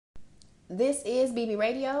This is BB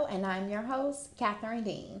Radio, and I'm your host, Catherine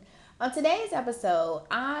Dean. On today's episode,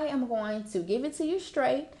 I am going to give it to you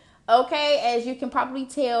straight. Okay, as you can probably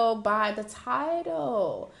tell by the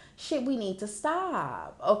title, shit, we need to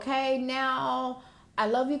stop. Okay, now I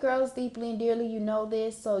love you girls deeply and dearly. You know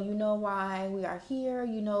this, so you know why we are here.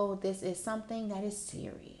 You know this is something that is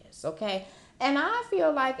serious. Okay, and I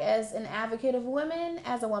feel like, as an advocate of women,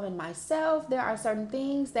 as a woman myself, there are certain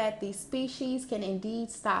things that the species can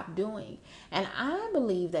indeed stop doing. And I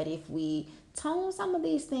believe that if we tone some of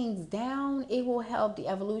these things down, it will help the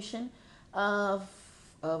evolution of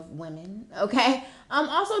women. Okay.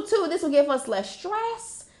 Also too, this will give us less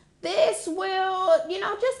stress. This will,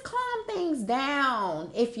 just calm things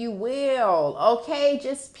down, if you will. Okay,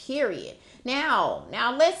 just period. Now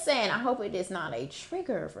listen, I hope it is not a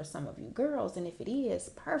trigger for some of you girls. And if it is,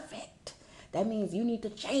 perfect. That means you need to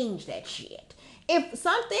change that shit. If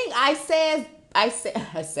something I say something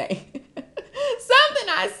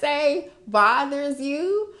I say bothers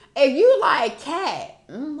you, if you like cat,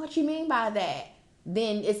 what you mean by that?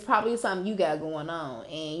 Then it's probably something you got going on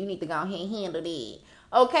and you need to go ahead and handle that.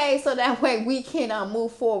 Okay, so that way we can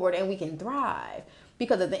move forward and we can thrive.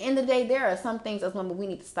 Because at the end of the day, there are some things as women we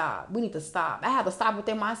need to stop. We need to stop. I have to stop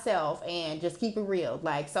within myself and just keep it real.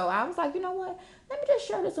 Like, so I was like, you know what? Let me just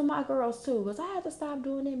share this with my girls too. Because I had to stop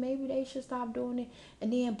doing it. Maybe they should stop doing it.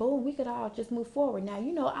 And then, boom, we could all just move forward. Now,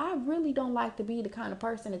 I really don't like to be the kind of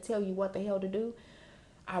person to tell you what the hell to do.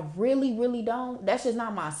 I really, really don't. That's just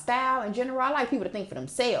not my style in general. I like people to think for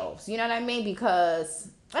themselves. You know what I mean? Because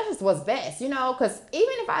that's just what's best, Because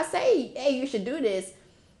even if I say, hey, you should do this,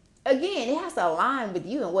 again, it has to align with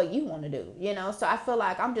you and what you want to do, So I feel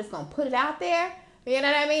like I'm just going to put it out there. You know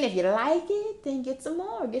what I mean? If you like it, then get some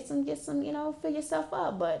more. Get some, fill yourself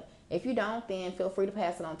up. But if you don't, then feel free to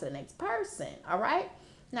pass it on to the next person. All right?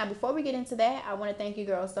 Now, before we get into that, I want to thank you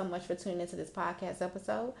girls so much for tuning into this podcast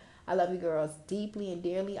episode. I love you girls deeply and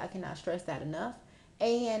dearly. I cannot stress that enough.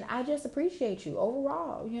 And I just appreciate you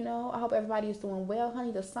overall. I hope everybody is doing well,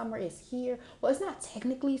 honey. The summer is here. Well, it's not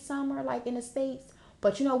technically summer like in the States,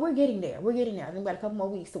 but we're getting there. We're getting there. I think we got a couple more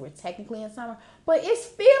weeks, so we're technically in summer. But it's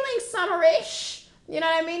feeling summerish. You know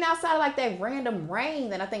what I mean? Outside of like that random rain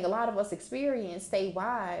that I think a lot of us experience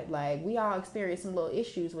statewide. Like, we all experience some little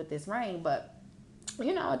issues with this rain, but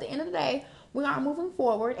at the end of the day, we are moving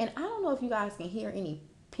forward. And I don't know if you guys can hear any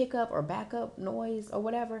pickup or backup noise or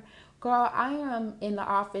whatever. Girl, I am in the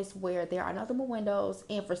office where there are nothing but windows,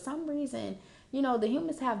 and for some reason, the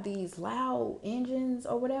humans have these loud engines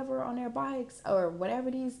or whatever on their bikes or whatever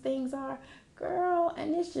these things are, girl,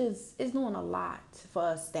 and it's doing a lot for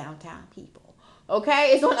us downtown people.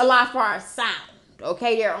 Okay, it's doing a lot for our sound.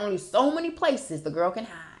 Okay, there are only so many places the girl can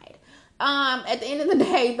hide. At the end of the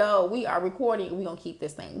day, though, we are recording. We're gonna keep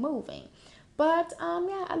this thing moving. But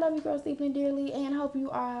yeah, I love you girls deeply and dearly, and I hope you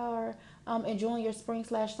are enjoying your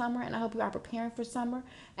spring/summer, and I hope you are preparing for summer.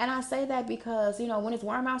 And I say that because when it's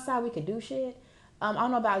warm outside, we can do shit. I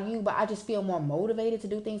don't know about you, but I just feel more motivated to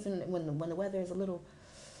do things when the weather is a little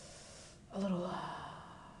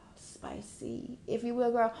spicy, if you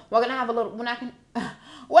will, girl. We're gonna have a little when I can.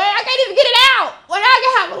 Well, I can't even get it out. When I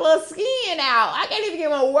can have a little skin out, I can't even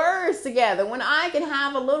get my words together. When I can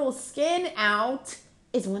have a little skin out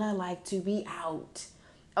is when I like to be out.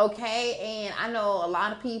 Okay, and I know a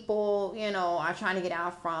lot of people, are trying to get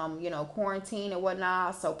out from, quarantine and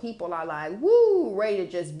whatnot. So people are like, woo, ready to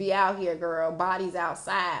just be out here, girl. Bodies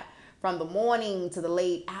outside from the morning to the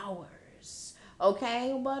late hours.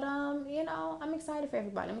 Okay, but I'm excited for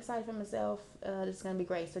everybody. I'm excited for myself. It's gonna be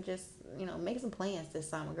great. So just, make some plans this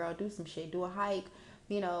summer, girl. Do some shit. Do a hike.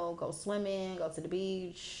 Go swimming. Go to the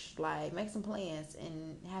beach. Like, make some plans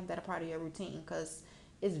and have that a part of your routine, because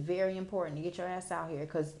it's very important to get your ass out here.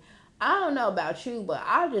 Because I don't know about you, but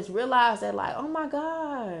I just realized that, like, oh my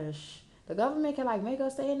gosh, the government can, like, make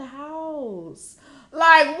us stay in the house.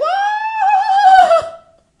 Like, what?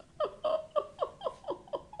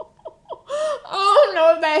 I don't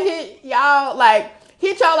know if that hit y'all like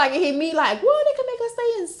it hit me, like, what? They can make us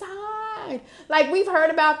stay inside. Like, we've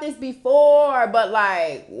heard about this before, but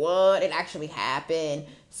like, what? It actually happened.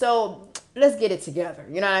 So let's get it together.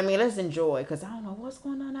 You know what I mean? Let's enjoy, because I don't know what's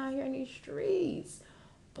going on out here in these streets,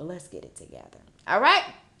 but let's get it together. All right.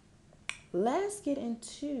 Let's get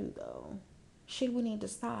into, though, shit we need to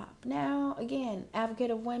stop. Now, again,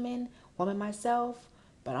 advocate of women myself,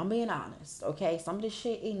 but I'm being honest, okay? Some of this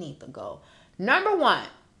shit, it need to go. Number one,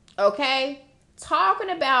 okay?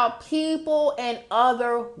 Talking about people and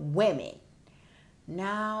other women.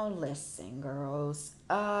 Now, listen, girls.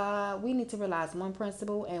 We need to realize one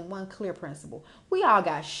principle and one clear principle. We all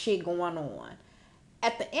got shit going on.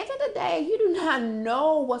 At the end of the day, you do not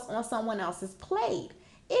know what's on someone else's plate.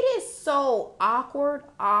 It is so awkward,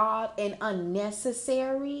 odd, and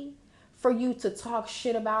unnecessary for you to talk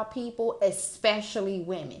shit about people, especially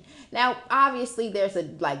women. Now, obviously, there's a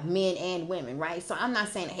like men and women, right? So I'm not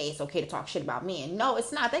saying, hey, it's okay to talk shit about men. No,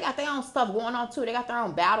 it's not. They got their own stuff going on too. They got their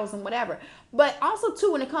own battles and whatever. But also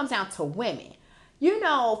too, when it comes down to women, you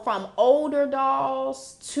know, from older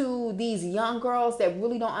dolls to these young girls that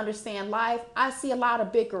really don't understand life, I see a lot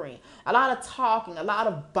of bickering, a lot of talking, a lot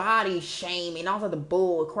of body shaming, all of the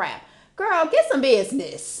bull crap. Girl, get some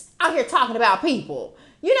business out here talking about people.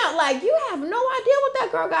 You know, like, you have no idea what that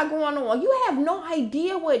girl got going on. You have no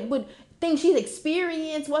idea what things she's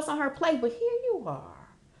experienced, what's on her plate. But here you are,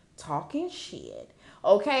 talking shit,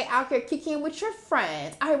 okay, out here kicking with your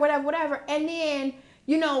friends, I whatever. And then,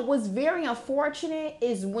 you know, what's very unfortunate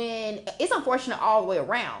is when it's unfortunate all the way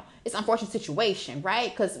around. It's an unfortunate situation,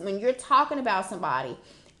 right? Because when you're talking about somebody,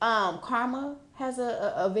 karma has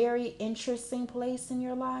a very interesting place in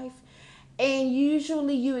your life. And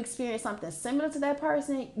usually you experience something similar to that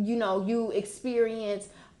person. You know, you experience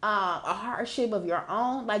a hardship of your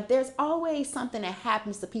own. Like, there's always something that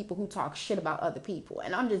happens to people who talk shit about other people.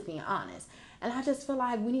 And I'm just being honest. And I just feel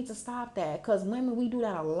like we need to stop that, because women, we do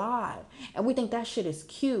that a lot. And we think that shit is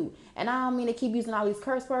cute. And I don't mean to keep using all these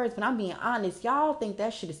curse words, but I'm being honest. Y'all think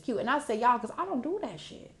that shit is cute. And I say y'all because I don't do that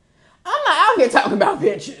shit. I'm not out here talking about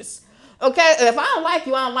bitches. Okay? If I don't like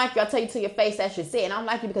you, I don't like you. I'll tell you to your face that shit said. And I don't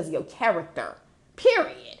like you because of your character.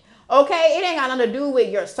 Period. Okay? It ain't got nothing to do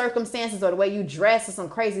with your circumstances or the way you dress or some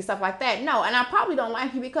crazy stuff like that. No. And I probably don't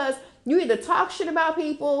like you because you either talk shit about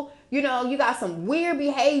people, you know, you got some weird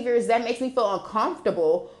behaviors that makes me feel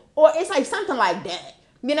uncomfortable, or it's like something like that.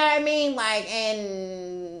 You know what I mean? Like,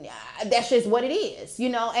 and that's just what it is, you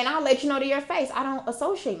know, and I'll let you know to your face. I don't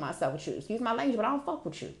associate myself with you. Excuse my language, but I don't fuck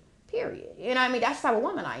with you. Period. You know what I mean? That's the type of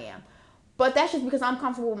woman I am. But that's just because I'm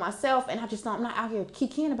comfortable with myself, and I just don't, I'm not out here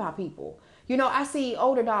kikiing about people. You know, I see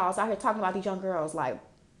older dolls out here talking about these young girls like,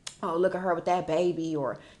 oh, look at her with that baby,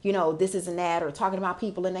 or, you know, this is and that, or talking about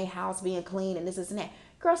people in their house being clean and this is and that.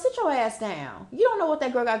 Girl, sit your ass down. You don't know what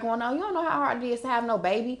that girl got going on. You don't know how hard it is to have no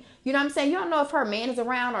baby. You know what I'm saying? You don't know if her man is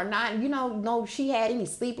around or not. You don't know if she had any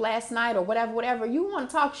sleep last night or whatever. You want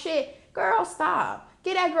to talk shit, girl, stop.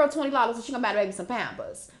 Get that girl $20 so she can buy the baby some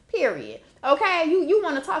Pampers. Period. Okay? You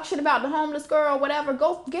want to talk shit about the homeless girl or whatever,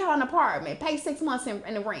 go get her an apartment. Pay 6 months in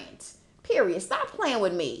the rent. Period. Stop playing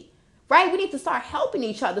with me. Right? We need to start helping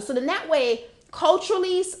each other. So then that way,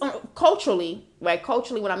 culturally, right?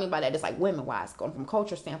 Culturally, what I mean by that is like women-wise, going from a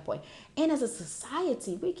culture standpoint. And as a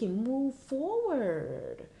society, we can move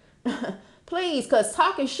forward. Please, because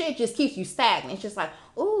talking shit just keeps you stagnant. It's just like,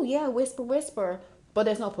 oh, yeah, whisper. But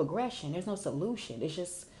there's no progression. There's no solution. It's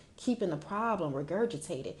just keeping the problem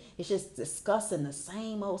regurgitated. It's just discussing the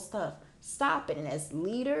same old stuff. Stop it. And as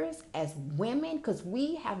leaders, as women, because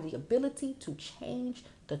we have the ability to change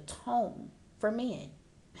the tone for men.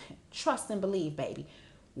 Trust and believe, baby.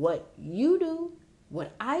 What you do,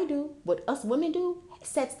 what I do, what us women do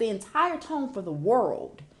sets the entire tone for the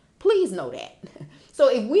world. Please know that. So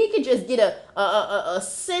if we could just get a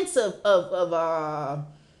sense of I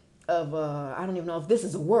don't even know if this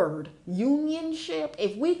is a word, unionship.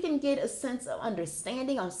 If we can get a sense of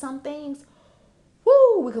understanding on some things,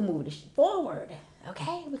 whoo, we can move this forward.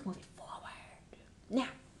 Okay? We can move it forward. Now,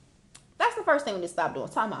 that's the first thing we need to stop doing.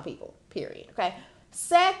 Talking about people. Period. Okay?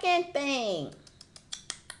 Second thing.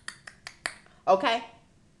 Okay?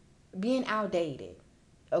 Being outdated.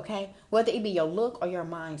 Okay? Whether it be your look or your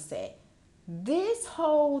mindset. This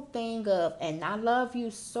whole thing of, and I love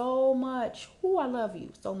you so much. I love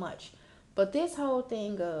you so much. But this whole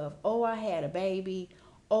thing of, oh, I had a baby.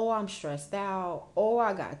 Oh, I'm stressed out. Oh,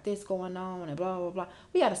 I got this going on and blah, blah, blah.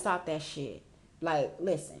 We got to stop that shit. Like,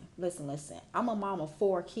 listen. I'm a mom of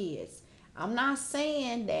 4 kids. I'm not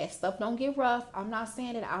saying that stuff don't get rough. I'm not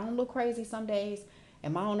saying that I don't look crazy some days.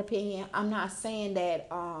 In my own opinion, I'm not saying that,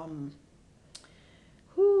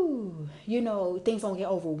 things don't get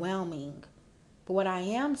overwhelming. But what I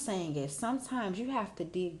am saying is sometimes you have to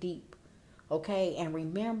dig deep, okay? And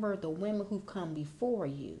remember the women who've come before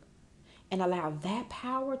you. And allow that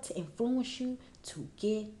power to influence you to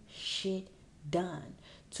get shit done.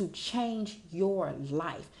 To change your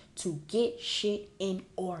life. To get shit in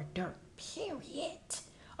order. Period.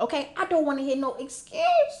 Okay? I don't want to hear no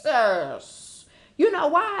excuses. You know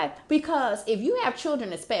why? Because if you have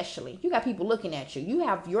children, especially, you got people looking at you. You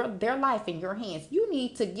have their life in your hands. You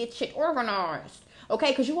need to get shit organized,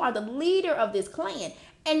 okay? Because you are the leader of this clan.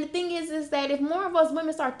 And the thing is that if more of us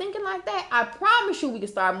women start thinking like that, I promise you we can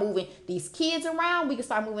start moving these kids around. We can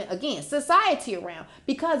start moving, again, society around,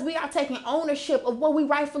 because we are taking ownership of what we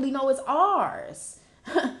rightfully know is ours.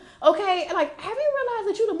 Okay? Like, have you realized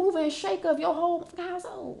that you're the mover and shaker of your whole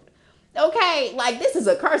household? Okay, like this is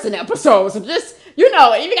a cursing episode, so just, if you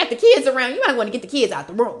got the kids around, you might want to get the kids out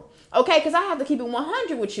the room. Okay, because I have to keep it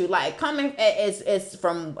 100 with you, like coming as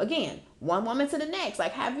from, again, one woman to the next.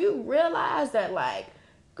 Like, have you realized that, like,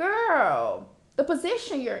 girl, the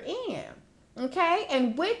position you're in, okay?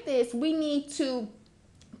 And with this, we need to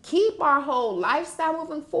keep our whole lifestyle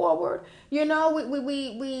moving forward. We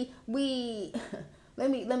let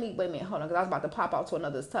me wait a minute, hold on, because I was about to pop out to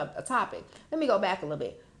another topic. Let me go back a little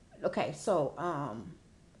bit. Okay, so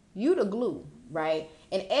you the glue, right?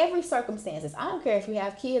 In every circumstances, I don't care if you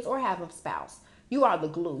have kids or have a spouse, you are the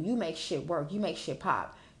glue. You make shit work. You make shit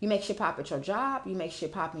pop. You make shit pop at your job. You make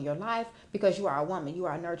shit pop in your life, because you are a woman. You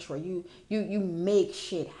are a nurturer. You make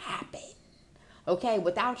shit happen. Okay,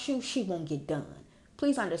 without you, she won't get done.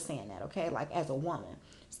 Please understand that, okay? Like, as a woman.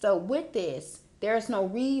 So with this, there's no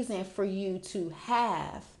reason for you to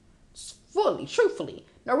have truthfully,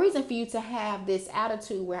 no reason for you to have this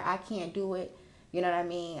attitude where I can't do it. You know what I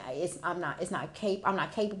mean? I'm not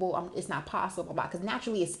capable. It's not possible. Because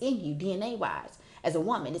naturally it's in you, DNA wise. As a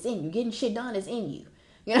woman, it's in you. Getting shit done is in you.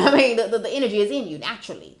 You know what I mean? The energy is in you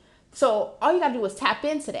naturally. So all you got to do is tap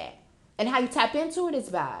into that. And how you tap into it is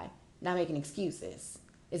by not making excuses.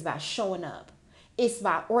 It's by showing up. It's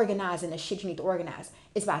by organizing the shit you need to organize.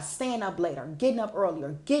 It's by staying up later, getting up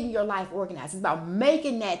earlier, getting your life organized. It's about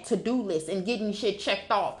making that to-do list and getting shit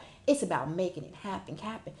checked off. It's about making it happen.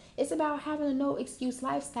 It's about having a no excuse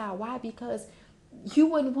lifestyle. Why? Because you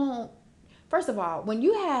wouldn't want, first of all, when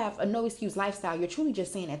you have a no excuse lifestyle, you're truly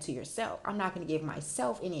just saying that to yourself. I'm not going to give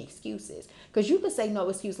myself any excuses, because you could say no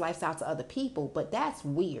excuse lifestyle to other people, but that's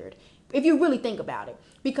weird if you really think about it,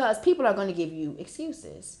 because people are going to give you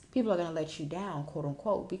excuses. People are going to let you down, quote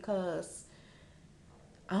unquote, because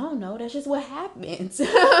I don't know, that's just what happens. That's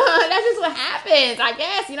just what happens, I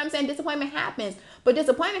guess. You know what I'm saying? Disappointment happens. But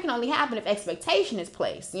disappointment can only happen if expectation is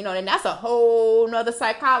placed. And that's a whole nother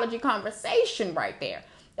psychology conversation right there.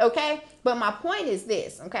 Okay? But my point is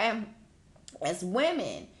this, okay? As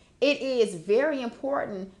women, it is very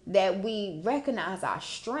important that we recognize our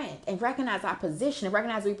strength and recognize our position and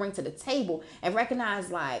recognize what we bring to the table and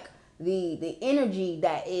recognize, like, the energy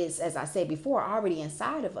that is, as I said before, already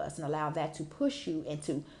inside of us, and allow that to push you and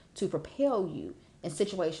to propel you in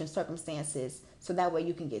situations, circumstances, so that way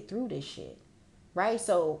you can get through this shit, right?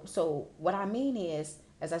 So what I mean is,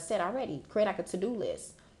 as I said already, create like a to-do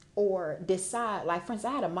list, or decide, like, for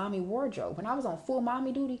instance, I had a mommy wardrobe. When I was on full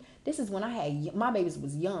mommy duty, this is when my babies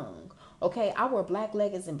was young. Okay, I wore black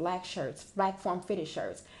leggings and black shirts, black form-fitted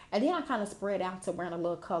shirts. And then I kind of spread out to wearing a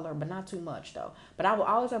little color, but not too much, though. But I would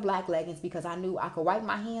always wear black leggings because I knew I could wipe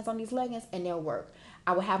my hands on these leggings and they'll work.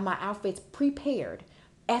 I would have my outfits prepared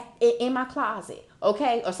in my closet,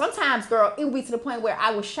 okay? Or sometimes, girl, it would be to the point where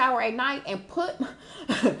I would shower at night and put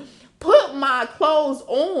my clothes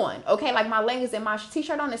on, okay, like my leggings and my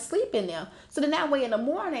t-shirt on, and sleep in them. So then that way in the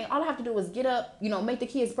morning, all I have to do is get up, make the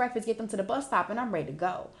kids breakfast, get them to the bus stop, and I'm ready to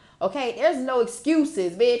go. Okay, there's no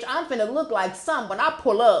excuses, bitch. I'm finna look like something when I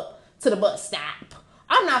pull up to the bus stop.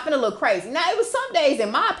 I'm not finna look crazy. Now, it was some days,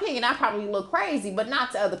 in my opinion, I probably look crazy, but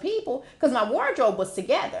not to other people, because my wardrobe was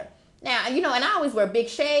together. Now, and I always wear big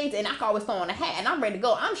shades, and I can always throw on a hat, and I'm ready to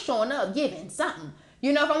go. I'm showing up, giving something.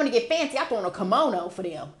 If I want to get fancy, I throw on a kimono for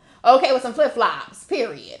them. Okay, with some flip-flops,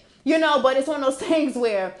 period. But it's one of those things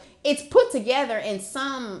where it's put together in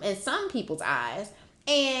some people's eyes.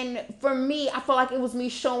 And for me, I feel like it was me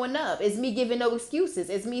showing up. It's me giving no excuses.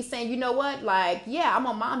 It's me saying, you know what? Like, yeah, I'm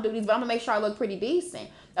on mom duties, but I'm going to make sure I look pretty decent.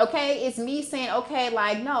 Okay? It's me saying, okay,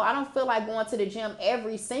 like, no, I don't feel like going to the gym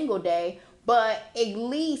every single day, but at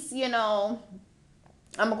least, I'm going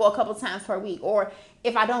to go a couple times per week. Or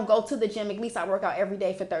if I don't go to the gym, at least I work out every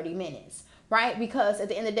day for 30 minutes. Right? Because at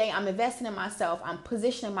the end of the day, I'm investing in myself. I'm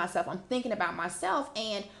positioning myself. I'm thinking about myself.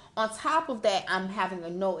 And on top of that, I'm having a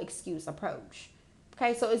no excuse approach.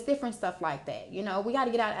 Okay, so it's different stuff like that. We got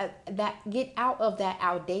to get out of that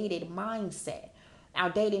outdated mindset.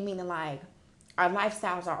 Outdated meaning, like, our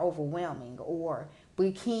lifestyles are overwhelming, or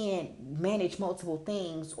we can't manage multiple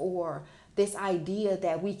things, or this idea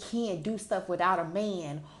that we can't do stuff without a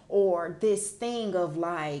man, or this thing of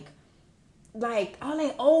like all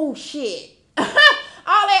that old shit.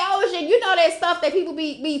 All that old shit. That stuff that people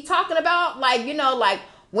be talking about, like, like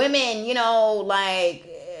women,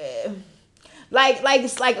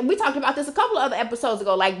 it's like we talked about this a couple of other episodes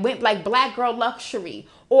ago, like black girl luxury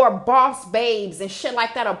or boss babes and shit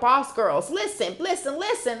like that, or boss girls. Listen.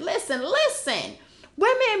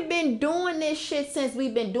 Women been doing this shit since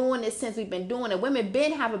we've been doing it. Women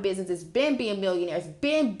been having businesses, been being millionaires,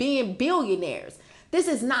 been being billionaires. This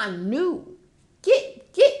is not new.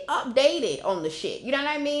 Get updated on the shit. You know what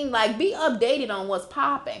I mean? Like, be updated on what's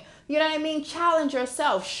popping. You know what I mean? Challenge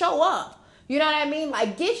yourself. Show up. You know what I mean?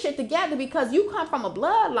 Like, get shit together, because you come from a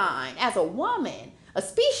bloodline as a woman, a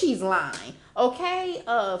species line, okay,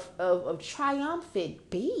 of triumphant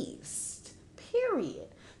beast, period.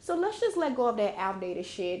 So let's just let go of that outdated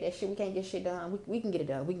shit. That shit, we can't get shit done. We can get it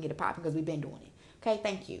done. We can get it popping because we've been doing it. Okay,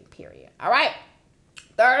 thank you, period. All right.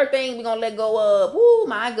 Third thing we're going to let go of. Oh,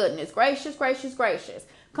 my goodness. Gracious.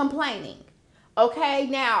 Complaining. Okay,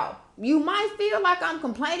 now, you might feel like I'm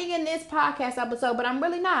complaining in this podcast episode, but I'm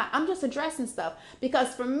really not. I'm just addressing stuff,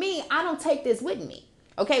 because for me, I don't take this with me.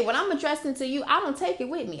 Okay, when I'm addressing to you, I don't take it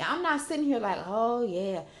with me. I'm not sitting here like, oh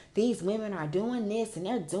yeah, these women are doing this and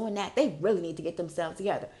they're doing that. They really need to get themselves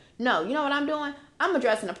together. No, you know what I'm doing? I'm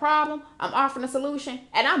addressing a problem, I'm offering a solution,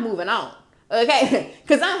 and I'm moving on. Okay,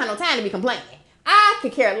 because I don't have no time to be complaining. I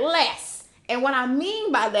could care less. And what I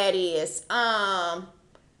mean by that is, I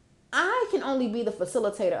can only be the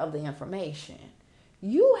facilitator of the information.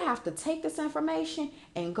 You have to take this information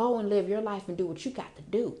and go and live your life and do what you got to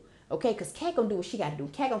do. Okay, because Kat gonna do what she got to do.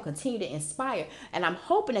 Kat gonna continue to inspire. And I'm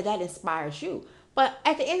hoping that inspires you. But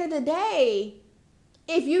at the end of the day,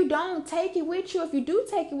 if you don't take it with you, if you do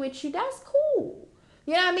take it with you, that's cool.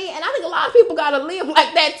 You know what I mean? And I think a lot of people got to live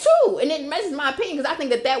like that too. And it messes my opinion, because I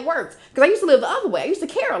think that works. Because I used to live the other way. I used to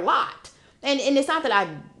care a lot. And it's not that I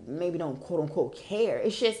maybe don't quote unquote care.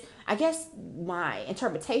 It's just, I guess my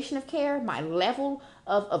interpretation of care, my level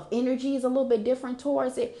of energy is a little bit different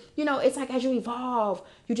towards it. You know, it's like as you evolve,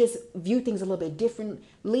 you just view things a little bit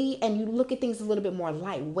differently, and you look at things a little bit more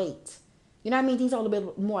lightweight. You know what I mean? Things are a little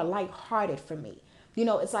bit more lighthearted for me. You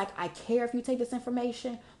know, it's like I care if you take this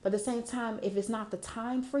information, but at the same time, if it's not the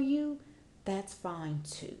time for you, that's fine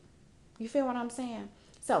too. You feel what I'm saying?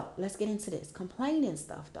 So let's get into this. Complaining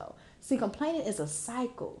stuff though. See, complaining is a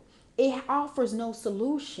cycle. It offers no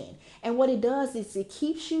solution. And what it does is it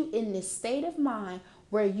keeps you in this state of mind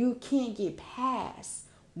where you can't get past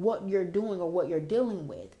what you're doing or what you're dealing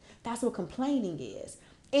with. That's what complaining is.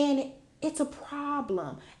 And it's a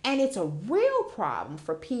problem. And it's a real problem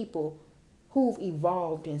for people who've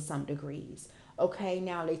evolved in some degrees. Okay,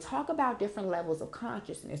 now they talk about different levels of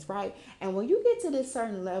consciousness, right? And when you get to this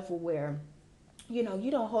certain level where, you know,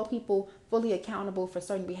 you don't hold people fully accountable for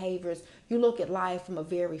certain behaviors, you look at life from a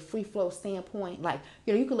very free flow standpoint. Like,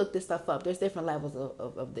 you know, you can look this stuff up. There's different levels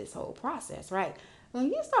of this whole process, right? When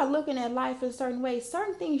you start looking at life in a certain way,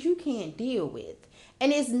 certain things you can't deal with.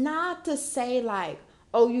 And it's not to say like,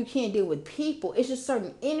 oh, you can't deal with people. It's just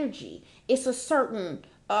certain energy. It's a certain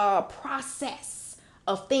process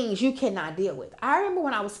of things you cannot deal with. I remember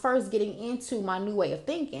when I was first getting into my new way of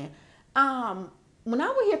thinking, when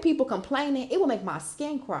I would hear people complaining, it would make my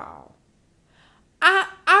skin crawl.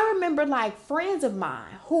 I remember like friends of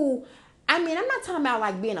mine who, I mean, I'm not talking about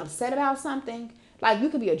like being upset about something. Like you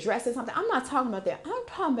could be addressing something. I'm not talking about that. I'm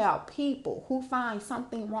talking about people who find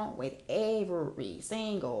something wrong with every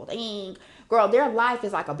single thing. Girl, their life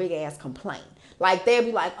is like a big ass complaint. Like they'll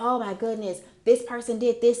be like, oh my goodness, this person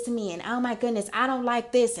did this to me. And oh my goodness, I don't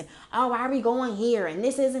like this. And oh, why are we going here? And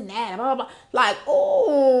this isn't that. And blah, blah, blah. Like,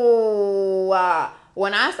 oh,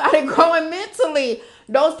 when I started growing mentally,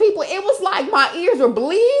 those people, it was like my ears were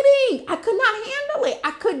bleeding. I could not handle it.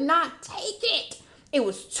 I could not take it. It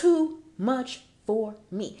was too much for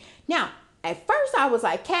me. Now, at first I was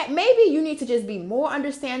like, Kat, maybe you need to just be more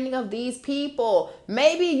understanding of these people.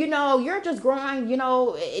 Maybe, you know, you're just growing, you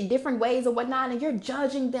know, in different ways or whatnot, and you're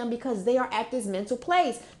judging them because they are at this mental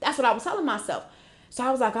place. That's what I was telling myself. So I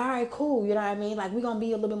was like, all right, cool. You know what I mean? Like, we're going to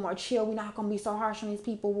be a little bit more chill. We're not going to be so harsh on these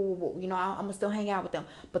people. You know, I'm going to still hang out with them.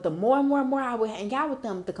 But the more and more I would hang out with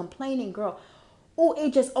them, the complaining girl, oh,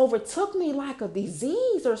 it just overtook me like a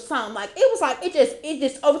disease or something. Like, it was like, it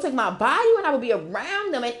just overtook my body when I would be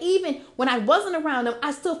around them. And even when I wasn't around them,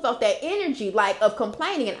 I still felt that energy, like, of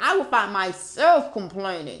complaining. And I would find myself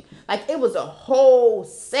complaining. Like, it was a whole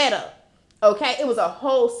setup. Okay? It was a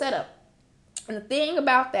whole setup. And the thing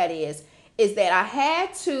about that is that I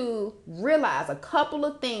had to realize a couple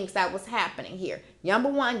of things that was happening here. Number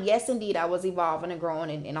one, yes, indeed, I was evolving and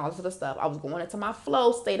growing and all this other stuff. I was going into my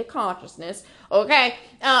flow state of consciousness, okay?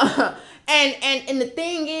 And the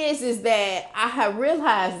thing is that I have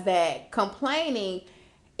realized that complaining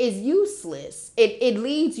is useless. It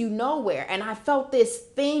leads you nowhere. And I felt this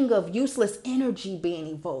thing of useless energy being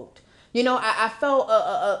evoked. I felt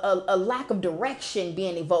a lack of direction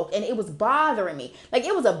being evoked, and it was bothering me. Like,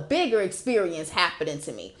 it was a bigger experience happening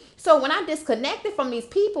to me. So when I disconnected from these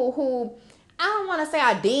people who, I don't want to say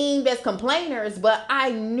I deemed as complainers, but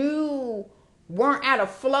I knew weren't at a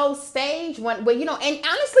flow stage and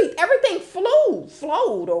honestly everything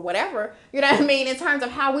flowed or whatever, you know what I mean, in terms of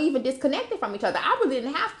how we even disconnected from each other. I really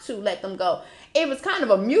didn't have to let them go. It was kind of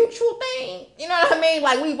a mutual thing, you know what I mean?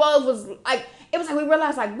 Like, we both was like, it was like we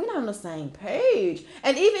realized, like, we're not on the same page.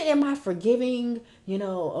 And even in my forgiving,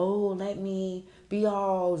 let me be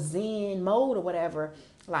all zen mode or whatever,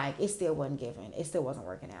 like, it still wasn't giving. It still wasn't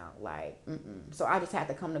working out. Like, so I just had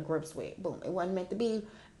to come to grips with, boom, it wasn't meant to be.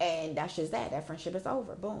 And that's just that. That friendship is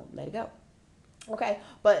over. Boom, let it go. Okay.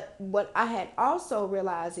 But what I had also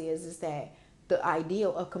realized is that the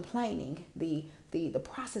ideal of complaining, the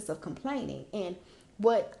process of complaining, and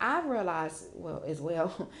what I realized,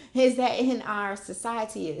 is that in our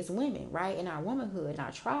society as women, right, in our womanhood, in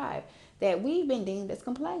our tribe, that we've been deemed as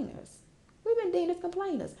complainers. We've been deemed as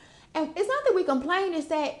complainers. And it's not that we complain, it's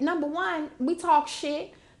that, number one, we talk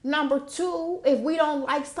shit. Number two, if we don't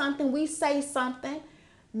like something, we say something.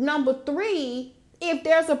 Number three, if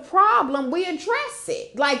there's a problem, we address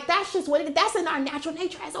it. Like, that's just what that's in our natural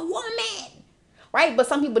nature as a woman. Right? But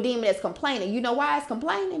some people deem it as complaining. You know why it's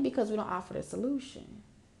complaining? Because we don't offer the solution.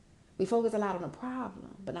 We focus a lot on the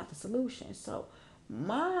problem, but not the solution. So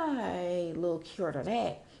my little cure to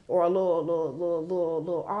that, or a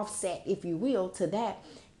little offset, if you will, to that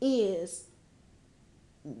is,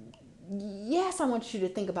 yes, I want you to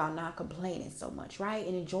think about not complaining so much, right?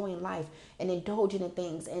 And enjoying life and indulging in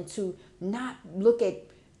things, and to not look at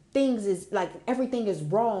things as like everything is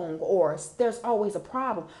wrong or there's always a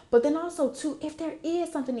problem. But then also, too, if there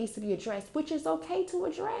is something needs to be addressed, which is okay to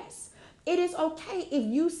address. It is okay if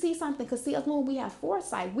you see something, because see, us when we have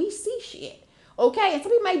foresight, we see shit. Okay? And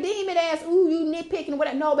some people may deem it as, ooh, you nitpicking or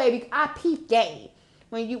whatever. No, baby, I peep game.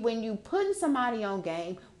 When you putting somebody on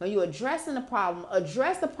game, when you addressing the problem,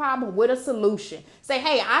 address the problem with a solution. Say,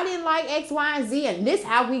 hey, I didn't like X, Y, and Z, and this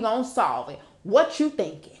how we gonna solve it. What you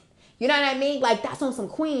thinking? You know what I mean? Like, that's on some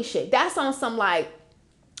queen shit. That's on some, like,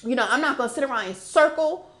 I'm not gonna sit around and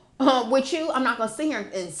circle with you. I'm not gonna sit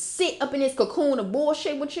here and sit up in this cocoon of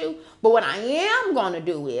bullshit with you. But what I am gonna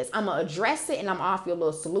do is I'm gonna address it, and I'm gonna offer you a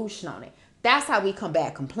little solution on it. That's how we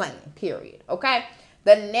combat complaining, period. Okay?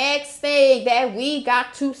 The next thing that we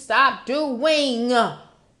got to stop doing.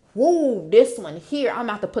 This one here, I'm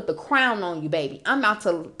about to put the crown on you, baby. I'm about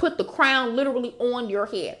to put the crown literally on your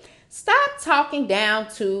head. Stop talking down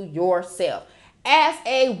to yourself. As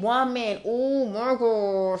a woman, oh my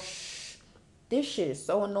gosh, this shit is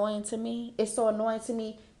so annoying to me. It's so annoying to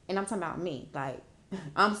me, and I'm talking about me. Like,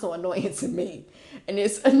 I'm so annoying to me. And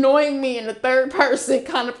it's annoying me in the third person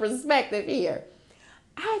kind of perspective here.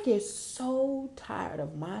 I get so tired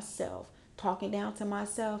of myself talking down to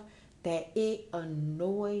myself that it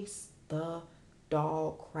annoys the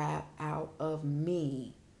dog crap out of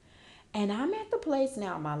me. And I'm at the place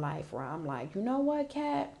now in my life where I'm like, you know what,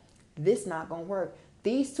 Kat? This not gonna work.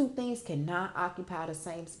 These two things cannot occupy the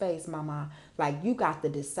same space, mama. Like, you got to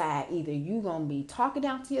decide, either you gonna be talking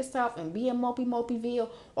down to yourself and be in mopeyville,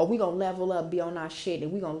 or we gonna level up, be on our shit,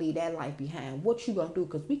 and we gonna leave that life behind. What you gonna do?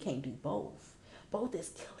 Because we can't do both. Both is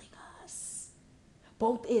killing us.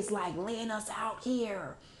 Both is like laying us out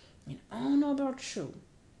here. And I don't know about you.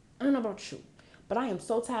 But I am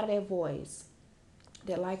so tired of that voice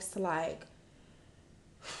that likes to, like,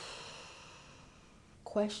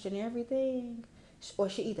 question everything. Or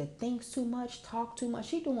she either thinks too much, talk too much.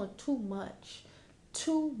 She doing too much.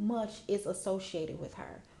 Too much is associated with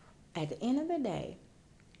her. At the end of the day,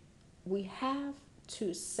 we have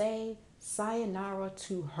to say sayonara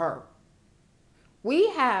to her.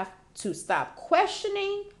 We have to stop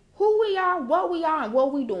questioning who we are, and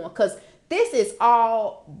what we doing. Because this is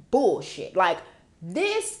all bullshit. Like,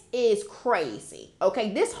 this is crazy.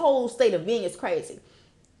 Okay? This whole state of being is crazy.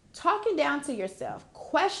 Talking down to yourself,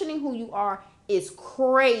 questioning who you are is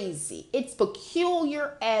crazy. It's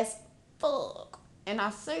peculiar as fuck. And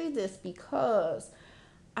I say this because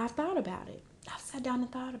I thought about it. I sat down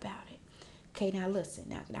and thought about it. Okay, now listen.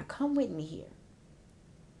 Now come with me here.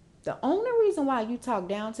 The only reason why you talk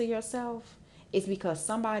down to yourself is because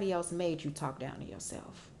somebody else made you talk down to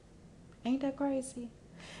yourself. Ain't that crazy?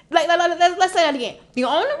 Let's say that again. The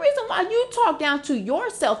only reason why you talk down to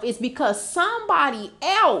yourself is because somebody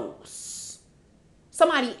else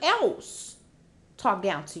talked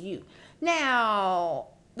down to you. Now,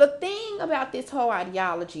 the thing about this whole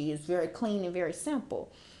ideology is very clean and very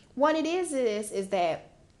simple. What it is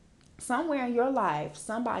that Somewhere in your life,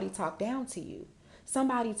 somebody talked down to you.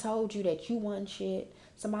 Somebody told you that you weren't shit.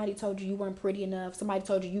 Somebody told you you weren't pretty enough. Somebody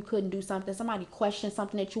told you you couldn't do something. Somebody questioned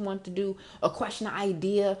something that you wanted to do, or questioned an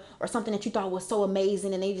idea or something that you thought was so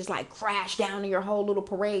amazing, and they just like crashed down in your whole little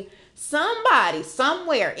parade. Somebody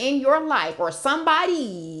somewhere in your life, or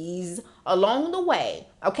somebody's along the way,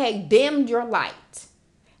 okay, dimmed your light.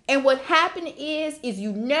 And what happened is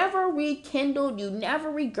you never rekindled, you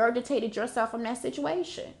never regurgitated yourself from that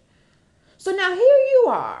situation. So now here you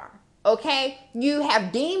are, okay? You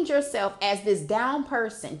have deemed yourself as this down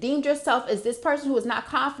person, deemed yourself as this person who is not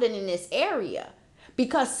confident in this area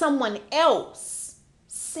because someone else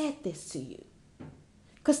said this to you.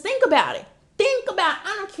 Because think about it.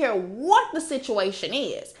 I don't care what the situation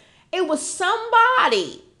is. It was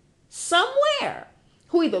somebody, somewhere,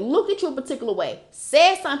 who either looked at you a particular way,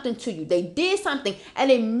 said something to you, they did something, and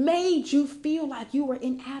it made you feel like you were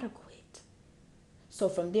inadequate. So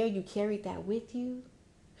from there, you carried that with you.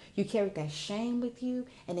 You carried that shame with you.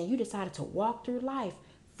 And then you decided to walk through life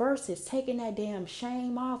versus taking that damn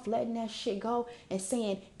shame off, letting that shit go, and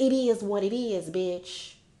saying, it is what it is,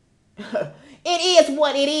 bitch. It is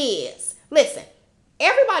what it is. Listen,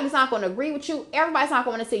 everybody's not going to agree with you. Everybody's not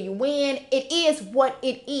going to say you win. It is what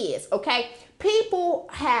it is, okay? People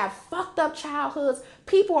have fucked up childhoods.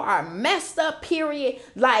 People are messed up, period.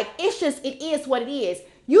 Like, it is what it is.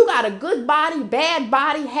 You got a good body, bad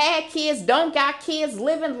body, had kids, don't got kids,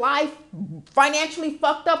 living life, financially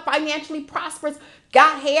fucked up, financially prosperous,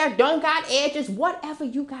 got hair, don't got edges, whatever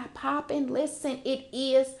you got popping. Listen, it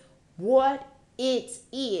is what it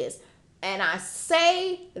is. And I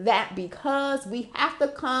say that because we have to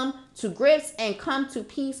come to grips and come to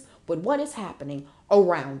peace with what is happening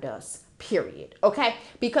around us, period. Okay?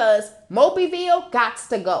 Because Mobiville got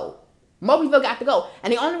to go. Mobiville got to go.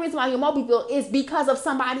 And the only reason why you're Mobiville is because of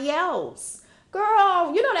somebody else.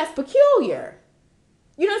 Girl, you know that's peculiar.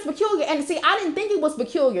 You know it's peculiar. And see, I didn't think it was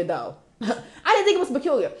peculiar though. I didn't think it was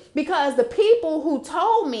peculiar because the people who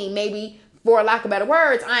told me, maybe for lack of better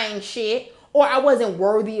words, I ain't shit, or I wasn't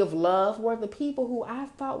worthy of love, were the people who I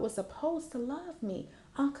thought was supposed to love me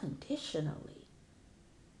unconditionally.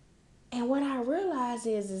 And what I realized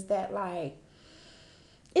is that, like,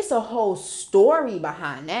 it's a whole story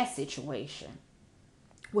behind that situation,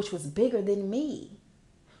 which was bigger than me.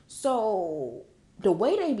 So the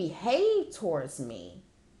way they behaved towards me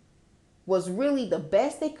was really the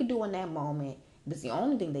best they could do in that moment. It was the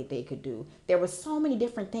only thing that they could do. There were so many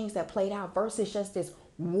different things that played out versus just this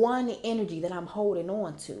one energy that I'm holding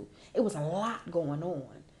on to. It was a lot going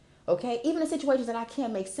on. Okay? Even in situations that I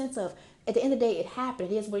can't make sense of, at the end of the day, it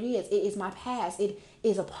happened. It is what it is. It is my past. It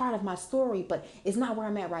is a part of my story, but it's not where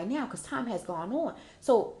I'm at right now because time has gone on.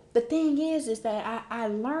 So the thing is that I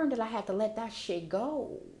learned that I had to let that shit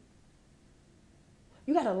go.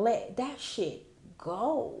 You got to let that shit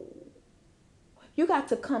go. You got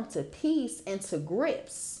to come to peace and to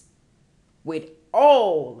grips with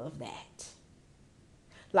all of that.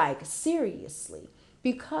 Like, seriously.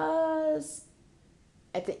 Because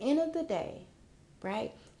at the end of the day,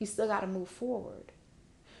 right, you still got to move forward.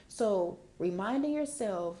 So reminding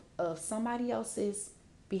yourself of somebody else's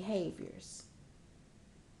behaviors,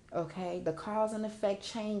 okay, the cause and effect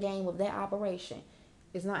chain game of that operation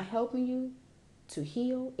is not helping you to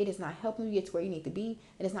heal. It is not helping you get to where you need to be.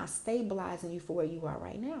 And it's not stabilizing you for where you are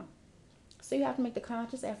right now. So you have to make the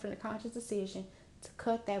conscious effort and the conscious decision to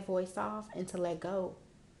cut that voice off and to let go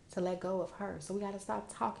of her. So we got to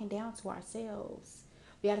stop talking down to ourselves.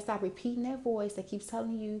 We got to stop repeating that voice that keeps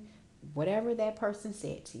telling you whatever that person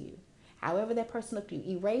said to you. However that person looked at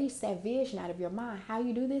you. Erase that vision out of your mind. How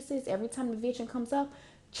you do this is every time the vision comes up,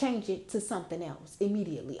 change it to something else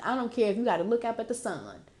immediately. I don't care if you got to look up at the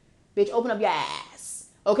sun. Bitch, open up your ass.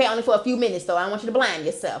 Okay, only for a few minutes though. I don't want you to blind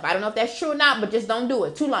yourself. I don't know if that's true or not, but just don't do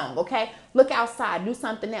it too long, okay? Look outside. Do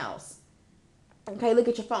something else. Okay, look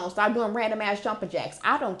at your phone. Start doing random ass jumping jacks.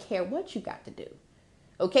 I don't care what you got to do.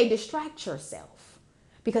 Okay, distract yourself.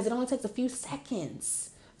 Because it only takes a few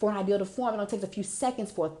seconds for an idea to form. It only takes a few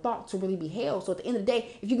seconds for a thought to really be held. So at the end of the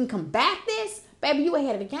day, if you can combat this, baby, you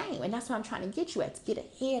ahead of the game. And that's what I'm trying to get you at, to get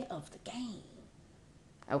ahead of the game.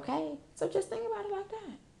 Okay? So just think about it like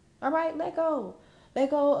that. All right? Let go.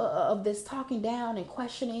 Let go of this talking down and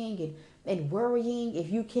questioning and worrying.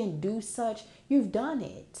 If you can do such, you've done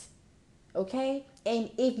it. Okay?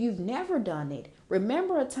 And if you've never done it,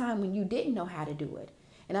 remember a time when you didn't know how to do it.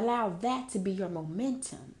 And allow that to be your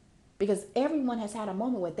momentum. Because everyone has had a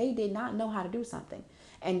moment where they did not know how to do something.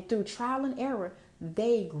 And through trial and error,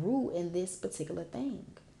 they grew in this particular thing.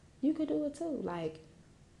 You could do it too. Like,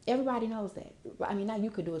 Everybody knows that. I mean, now you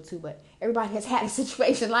could do it too, but everybody has had a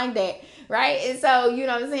situation like that, right? And so, you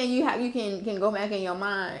know what I'm saying? You can go back in your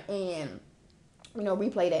mind and,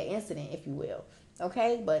 replay that incident, if you will.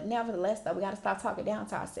 Okay, but nevertheless, though, we got to stop talking down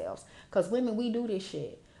to ourselves, because women, we do this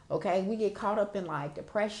shit. Okay, we get caught up in like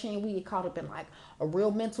depression. We get caught up in like a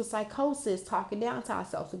real mental psychosis, talking down to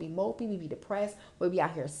ourselves. We be mopey, we be depressed, we be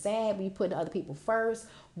out here sad, we putting other people first.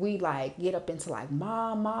 We like get up into like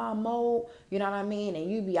mom mode, you know what I mean?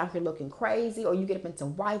 And you be out here looking crazy, or you get up into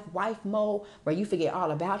wife mode where you forget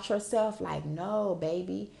all about yourself. Like, no,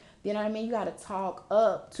 baby. You know what I mean? You got to talk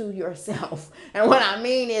up to yourself. And what I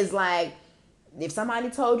mean is like, if somebody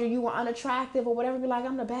told you you were unattractive or whatever, be like,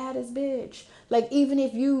 I'm the baddest bitch. Like, even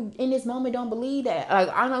if you in this moment don't believe that. Like,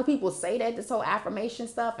 I know people say that, this whole affirmation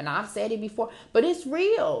stuff, and I've said it before, but it's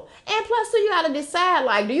real. And plus, too, you got to decide,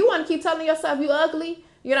 like, do you want to keep telling yourself you ugly?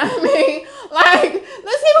 You know what I mean? Like,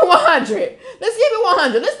 let's keep it 100. Let's keep it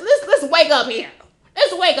 100. Let's wake up here.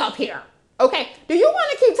 Let's wake up here. Okay, do you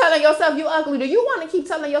want to keep telling yourself you ugly? Do you want to keep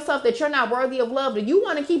telling yourself that you're not worthy of love? Do you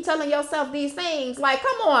want to keep telling yourself these things? Like,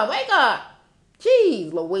 come on, wake up.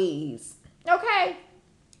 Jeez Louise. Okay?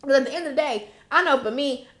 But at the end of the day, I know for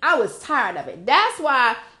me, I was tired of it. That's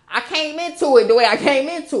why I came into it the way I came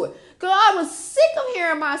into it. Because I was sick of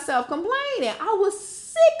hearing myself complaining. I was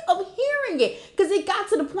sick of hearing it. Because it got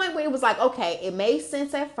to the point where it was like, okay, it made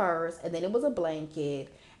sense at first. And then it was a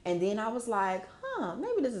blanket. And then I was like,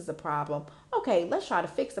 maybe this is a problem. Okay, let's try to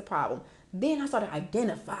fix the problem. Then I started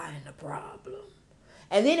identifying the problem.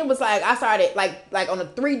 And then it was like I started like on a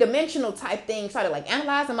 3-dimensional type thing, started like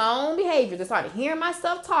analyzing my own behaviors and started hearing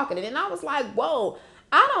myself talking. And then I was like, whoa,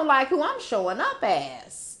 I don't like who I'm showing up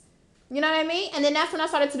as. You know what I mean? And then that's when I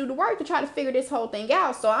started to do the work to try to figure this whole thing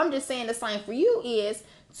out. So I'm just saying the same for you is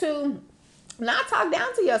to not talk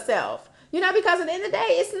down to yourself. Because at the end of the day,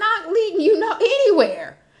 it's not leading you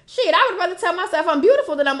anywhere. Shit, I would rather tell myself I'm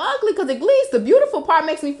beautiful than I'm ugly, because at least the beautiful part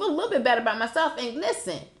makes me feel a little bit better about myself. And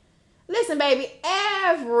listen, baby,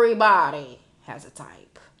 everybody has a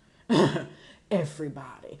type.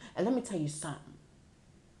 Everybody. And let me tell you something.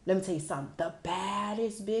 The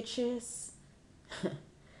baddest bitches,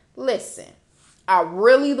 listen, are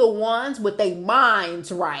really the ones with their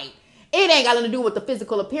minds right. It ain't got nothing to do with the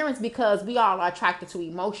physical appearance, because we all are attracted to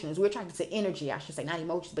emotions. We're attracted to energy, I should say. Not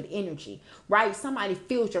emotions, but energy, right? Somebody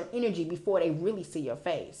feels your energy before they really see your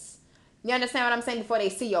face. You understand what I'm saying? Before they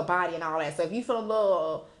see your body and all that. So if you feel a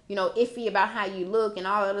little, iffy about how you look and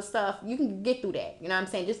all other stuff, you can get through that. You know what I'm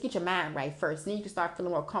saying? Just get your mind right first. Then you can start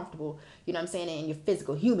feeling more comfortable, you know what I'm saying, in your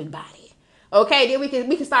physical human body. Okay, then we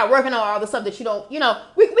can start working on all the stuff that you don't, we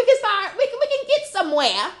can get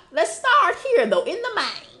somewhere. Let's start here though, in the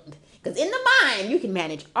mind. Because in the mind, you can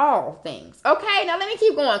manage all things. Okay, now let me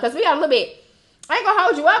keep going, because we got a little bit. I ain't gonna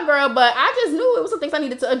hold you up, girl, but I just knew it was some things I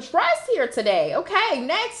needed to address here today. Okay,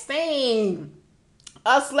 next thing.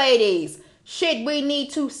 Us ladies, shit we need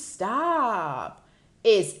to stop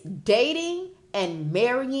is dating and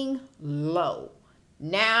marrying low.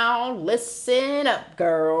 Now, listen up,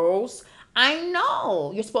 girls. I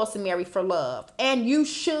know you're supposed to marry for love, and you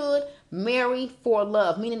should marry for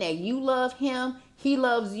love, meaning that you love him, he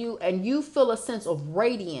loves you, and you feel a sense of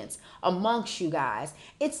radiance amongst you guys.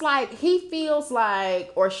 It's like he feels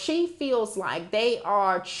like, or she feels like, they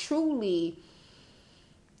are truly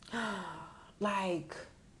like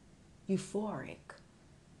euphoric.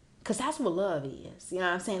 Because that's what love is. You know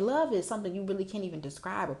what I'm saying? Love is something you really can't even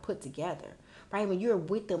describe or put together. Right? When you're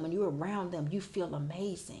with them, when you're around them, you feel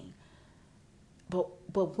amazing.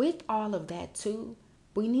 But with all of that too,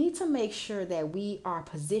 we need to make sure that we are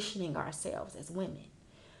positioning ourselves as women.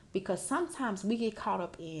 Because sometimes we get caught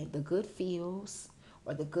up in the good feels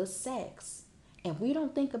or the good sex, and we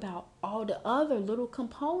don't think about all the other little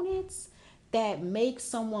components that make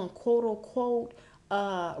someone quote unquote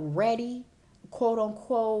ready, quote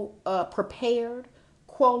unquote prepared,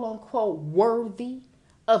 quote unquote worthy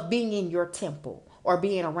of being in your temple or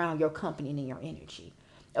being around your company and in your energy.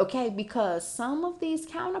 Okay, because some of these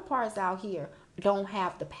counterparts out here don't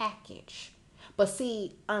have the package. But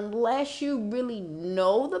see, unless you really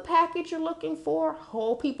know the package you're looking for,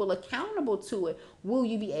 hold people accountable to it, will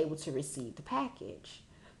you be able to receive the package?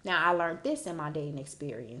 Now, I learned this in my dating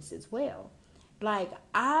experience as well. Like,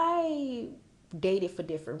 I dated for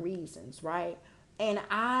different reasons, right? And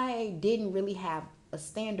I didn't really have a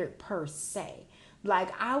standard per se. Like,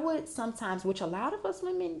 I would sometimes, which a lot of us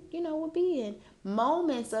women, would be in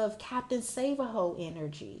moments of Captain Save-A-Ho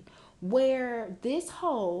energy, where this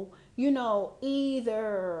hoe,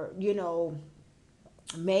 either,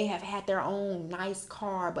 may have had their own nice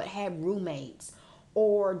car but had roommates,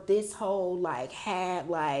 or this hoe like had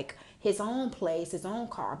like his own place, his own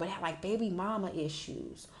car, but had like baby mama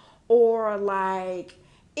issues. Or like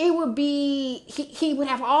it would be he would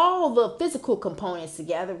have all the physical components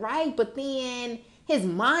together, right? But then his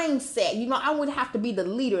mindset, I would have to be the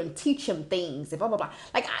leader and teach him things and blah blah blah.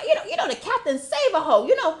 Like the Captain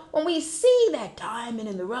Save-A-Ho. When we see that diamond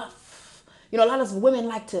in the rough, a lot of women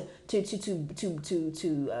like to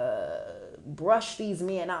brush these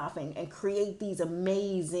men off and create these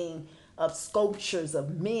amazing sculptures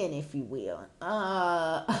of men, if you will.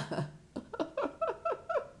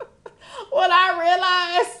 What I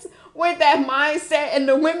realized with that mindset and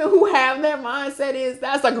the women who have that mindset is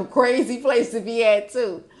that's like a crazy place to be at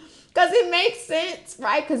too. Because it makes sense,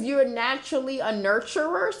 right? Because you're naturally a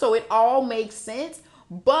nurturer, so it all makes sense.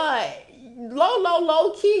 But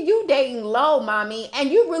low key, you dating low, mommy, and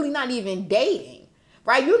you're really not even dating,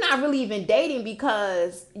 right? You're not really even dating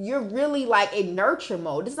because you're really like in nurture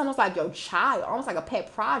mode. This is almost like your child, almost like a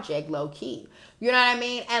pet project, low key. You know what I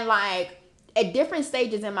mean? And like at different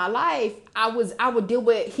stages in my life, I would deal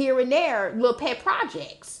with here and there little pet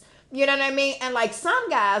projects. You know what I mean? And like some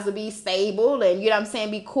guys would be stable and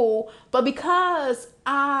be cool. But because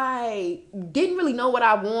I didn't really know what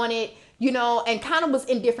I wanted, and kind of was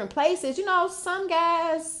in different places, some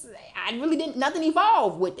guys, I really didn't, nothing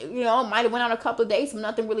evolved with it. Might have went on a couple of dates, but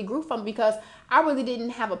nothing really grew from it because I really didn't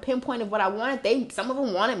have a pinpoint of what I wanted. Some of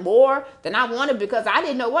them wanted more than I wanted because I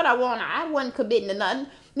didn't know what I wanted. I wasn't committing to nothing.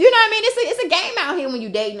 You know what I mean? It's a game out here when you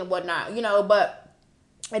dating and whatnot, but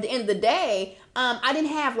at the end of the day, I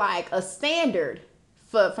didn't have like a standard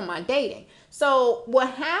for my dating. So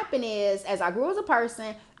what happened is, as I grew as a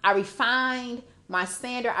person, I refined my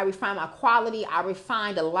standard, I refined my quality, I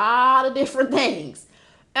refined a lot of different things.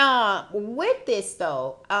 With this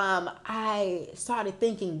though, I started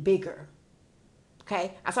thinking bigger.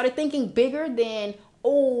 Okay, I started thinking bigger than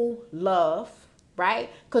love. Right?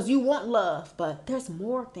 Because you want love, but there's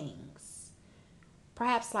more things.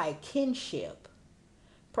 Perhaps like kinship.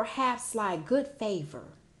 Perhaps like good favor.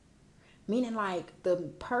 Meaning like the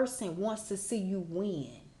person wants to see you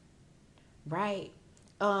win. Right?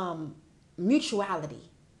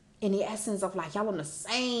 Mutuality. In the essence of like y'all on the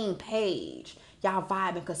same page. Y'all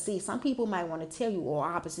vibing. Because see, some people might want to tell you,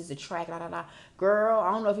 opposites attract. Girl,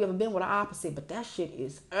 I don't know if you ever been with an opposite, but that shit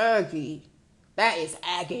is aggy. That is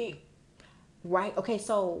aggy. Right? Okay,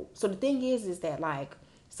 so the thing is that like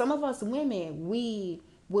some of us women, we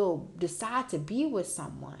will decide to be with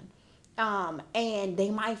someone and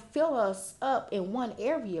they might fill us up in one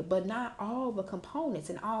area, but not all the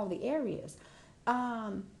components in all the areas.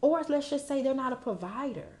 Or let's just say they're not a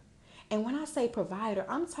provider. And when I say provider,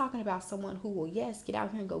 I'm talking about someone who will, yes, get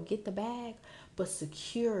out here and go get the bag, but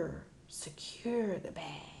secure the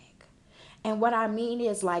bag. And what I mean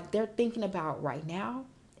is like they're thinking about right now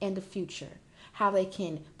and the future. How they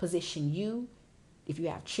can position you, if you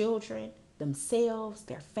have children, themselves,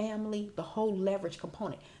 their family, the whole leverage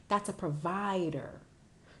component. That's a provider.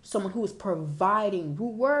 Someone who is providing.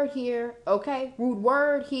 Root word here, okay? Root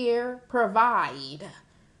word here, provide.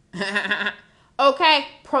 Okay?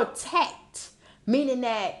 Protect. Meaning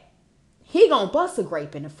that he gonna bust a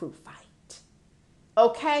grape in the fruit fight.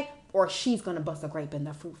 Okay? Or she's gonna bust a grape in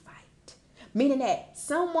the fruit fight. Meaning that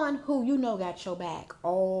someone who got your back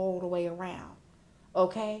all the way around.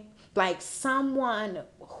 Okay? Like someone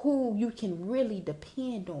who you can really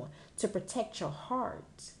depend on to protect your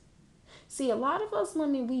heart. See, a lot of us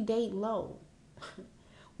women, we date low.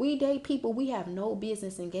 We date people we have no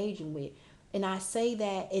business engaging with. And I say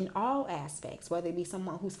that in all aspects, whether it be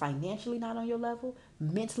someone who's financially not on your level,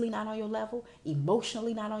 mentally not on your level,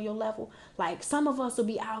 emotionally not on your level. Like some of us will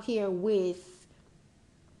be out here with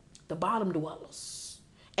the bottom dwellers.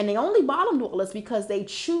 And they only bottom dwellers because they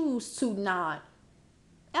choose to not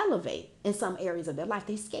elevate in some areas of their life.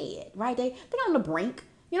 They scared, right? They're on the brink.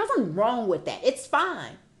 Something wrong with that. It's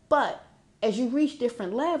fine. But as you reach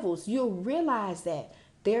different levels, you'll realize that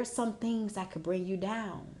there's some things that could bring you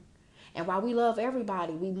down. And while we love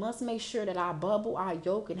everybody, we must make sure that our bubble, our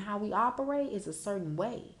yoke, and how we operate is a certain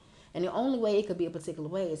way. And the only way it could be a particular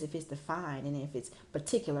way is if it's defined and if it's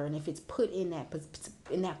particular and if it's put in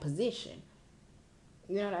that position.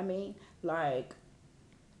 You know what I mean? Like,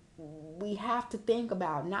 we have to think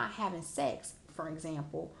about not having sex, for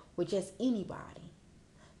example, with just anybody.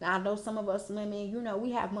 Now, I know some of us women,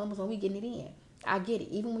 we have moments when we getting it in. I get it.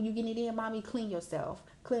 Even when you getting it in, mommy, cleanse yourself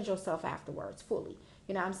afterwards fully.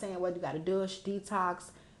 You know what I'm saying? Whether you got a douche, detox,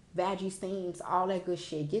 veggie steams, all that good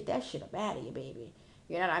shit. Get that shit up out of you, baby.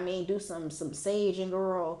 You know what I mean? Do some sage and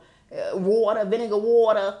girl, water, vinegar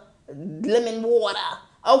water, lemon water.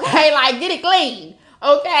 Okay, like get it clean.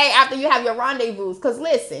 Okay, after you have your rendezvous. Because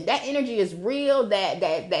listen, that energy is real,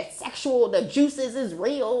 that sexual, the juices is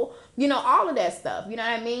real, all of that stuff. You know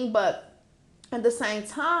what I mean? But at the same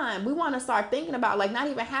time, we want to start thinking about like not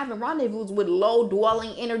even having rendezvous with low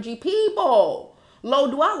dwelling energy people. Low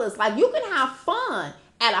dwellers. Like you can have fun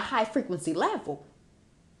at a high frequency level.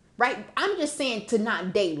 Right? I'm just saying to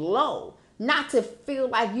not date low. Not to feel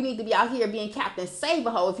like you need to be out here being Captain Save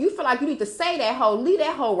a hoe. If you feel like you need to save that hoe, leave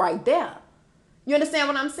that hoe right there. You understand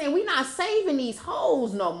what I'm saying? We're not saving these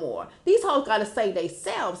hoes no more. These hoes got to save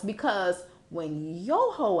themselves because when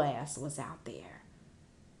your hoe ass was out there,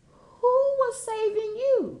 who was saving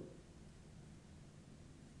you?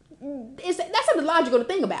 That's something logical to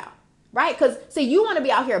think about, right? Because, see, you want to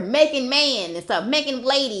be out here making man and stuff, making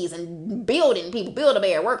ladies and building people,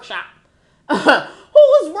 Build-A-Bear workshop. Who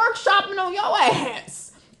was workshopping on your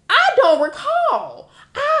ass? I don't recall.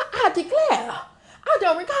 I declare, I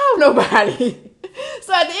don't recall nobody.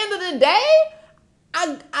 So at the end of the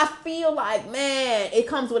day, I feel like, man, it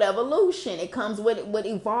comes with evolution. It comes with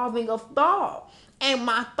evolving of thought. And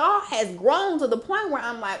my thought has grown to the point where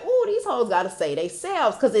I'm like, ooh, these hoes got to say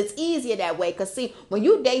themselves because it's easier that way. Because, see, when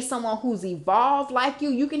you date someone who's evolved like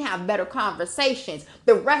you can have better conversations.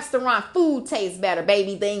 The restaurant food tastes better,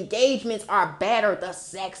 baby. The engagements are better. The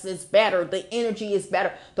sex is better. The energy is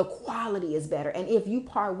better. The quality is better. And if you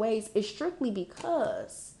part ways, it's strictly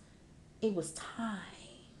because it was time.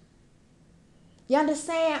 You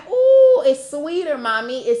understand? Ooh, it's sweeter,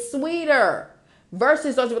 mommy. It's sweeter.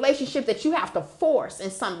 Versus those relationships that you have to force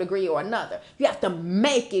in some degree or another. You have to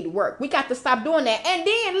make it work. We got to stop doing that. And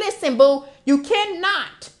then listen, boo, you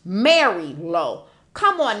cannot marry low.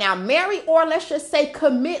 Come on now, marry or let's just say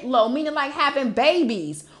commit low, meaning like having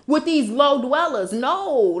babies with these low dwellers.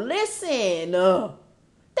 No, listen.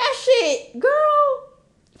 That shit, girl.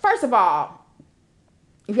 First of all,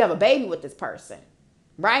 if you have a baby with this person,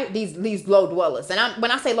 right? These low dwellers. And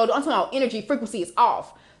when I say low, I'm talking about energy frequency is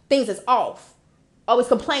off. Things is off. Always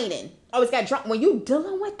complaining. Always got drunk. When you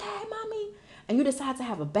dealing with that, mommy, and you decide to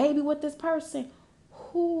have a baby with this person,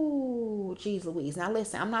 whoo, geez Louise. Now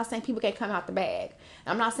listen, I'm not saying people can't come out the bag.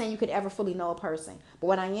 I'm not saying you could ever fully know a person. But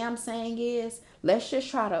what I am saying is, let's just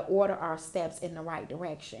try to order our steps in the right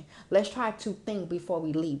direction. Let's try to think before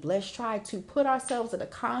we leap. Let's try to put ourselves in a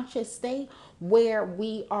conscious state where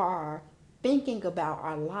we are thinking about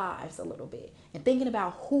our lives a little bit and thinking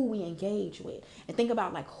about who we engage with and think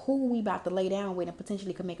about like who we about to lay down with and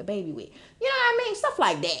potentially could make a baby with. You know what I mean? Stuff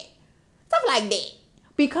like that. Stuff like that.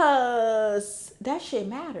 Because that shit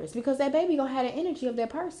matters. Because that baby gonna have the energy of that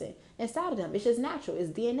person inside of them. It's just natural. It's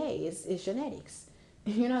DNA. It's genetics.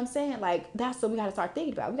 You know what I'm saying? Like that's what we gotta start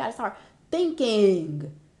thinking about. We gotta start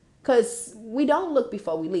thinking. Because we don't look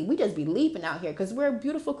before we leap. We just be leaping out here because we're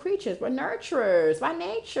beautiful creatures. We're nurturers by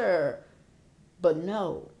nature. But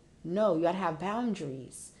no, you gotta have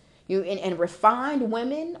boundaries. And refined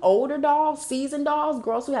women, older dolls, seasoned dolls,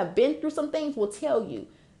 girls who have been through some things will tell you,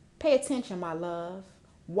 pay attention, my love.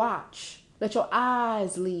 Watch. Let your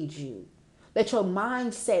eyes lead you. Let your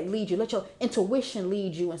mindset lead you. Let your intuition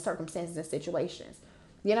lead you in circumstances and situations.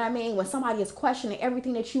 You know what I mean? When somebody is questioning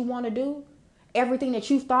everything that you want to do, everything that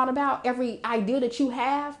you've thought about, every idea that you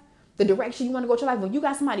have, the direction you want to go to life, when you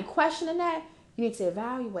got somebody questioning that, you need to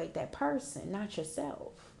evaluate that person, not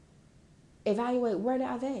yourself. Evaluate where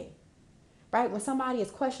are they, right? When somebody is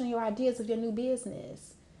questioning your ideas of your new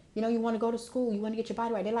business, you want to go to school, you want to get your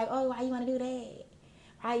body right. They're like, oh, why you want to do that?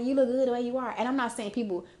 Right? You look good the way you are. And I'm not saying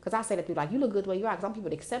people, because I say that people like, you look good the way you are, because some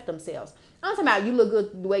people accept themselves. I'm talking about you look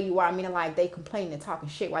good the way you are, meaning like they complaining and talking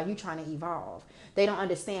shit while you trying to evolve. They don't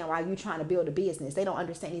understand why you trying to build a business. They don't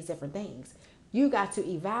understand these different things. You got to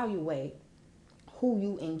evaluate who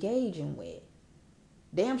you engaging with.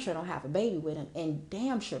 Damn sure don't have a baby with him and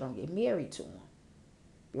damn sure don't get married to him.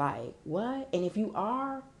 Like, what? And if you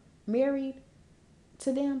are married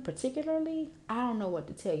to them particularly, I don't know what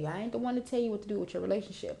to tell you. I ain't the one to tell you what to do with your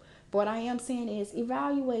relationship. But what I am saying is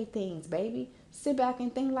evaluate things, baby. Sit back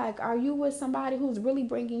and think like, are you with somebody who's really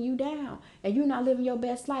bringing you down and you're not living your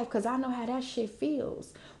best life? Because I know how that shit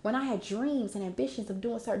feels. When I had dreams and ambitions of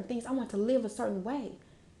doing certain things, I want to live a certain way.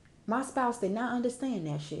 My spouse did not understand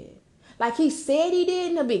that shit. Like he said he did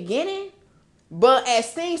in the beginning, but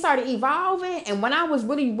as things started evolving and when I was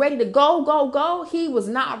really ready to go, he was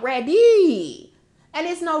not ready. And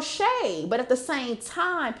it's no shade, but at the same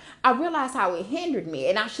time, I realized how it hindered me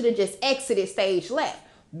and I should have just exited stage left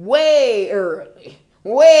way early,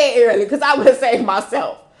 because I would have saved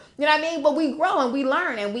myself. You know what I mean? But we grow and we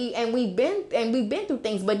learn and we've been through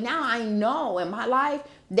things. But now I know in my life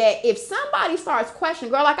that if somebody starts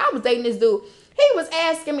questioning, girl, like I was dating this dude. He was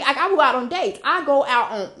asking me, like I go out on dates. I go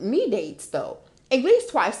out on me dates though. at least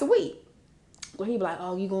twice a week. Where he be like,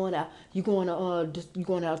 oh, you going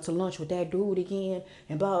out to lunch with that dude again,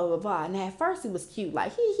 and blah blah blah blah. And at first it was cute,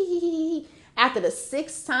 like he. After the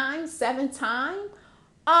sixth time, seventh time,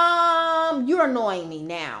 you're annoying me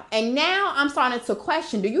now. And now I'm starting to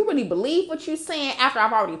question, do you really believe what you're saying after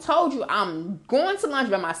I've already told you I'm going to lunch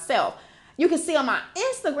by myself? You can see on my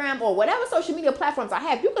Instagram or whatever social media platforms I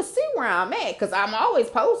have, you can see where I'm at because I'm always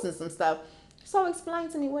posting some stuff. So explain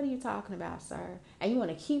to me, what are you talking about, sir? And you want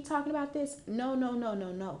to keep talking about this? No, no, no,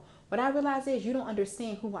 no, no. What I realize is you don't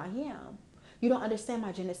understand who I am. You don't understand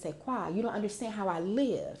my je ne sais quoi. You don't understand how I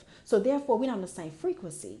live. So therefore, we're not on the same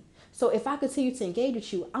frequency. So if I continue to engage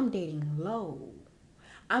with you, I'm dating low.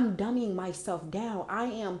 I'm dumbing myself down. I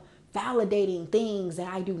am validating things that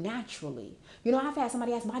I do naturally. You know, I've had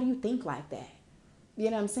somebody ask, why do you think like that?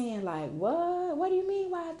 You know what I'm saying? Like, what? What do you mean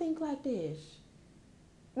why I think like this?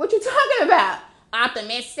 What you talking about?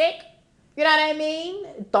 Optimistic? You know what I mean?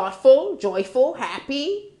 Thoughtful, joyful,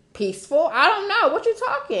 happy, peaceful. I don't know. What you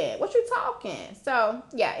talking? What you talking? So,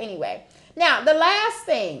 yeah, anyway. Now, the last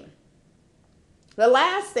thing,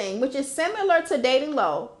 which is similar to dating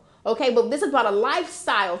low, okay, but this is about a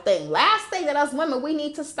lifestyle thing. Last thing that us women, we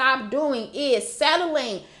need to stop doing is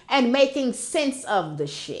settling and making sense of the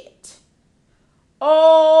shit.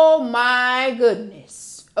 Oh my goodness.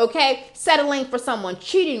 Okay, settling for someone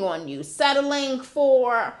cheating on you, settling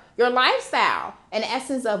for your lifestyle, an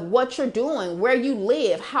essence of what you're doing, where you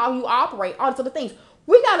live, how you operate, all these other things.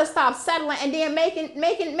 We gotta stop settling and then making sense of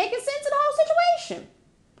the whole situation.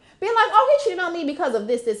 Being like, oh, he cheated on me because of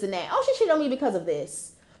this, this, and that. Oh, she cheated on me because of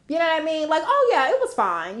this. You know what I mean? Like, oh yeah, it was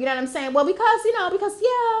fine. You know what I'm saying? Well, because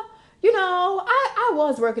I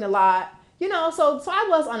was working a lot. So I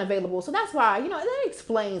was unavailable. So that's why, that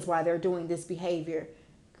explains why they're doing this behavior.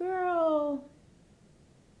 Girl,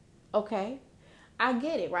 okay. I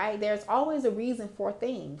get it, right? There's always a reason for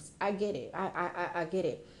things. I get it. I get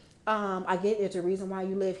it. I get there's a reason why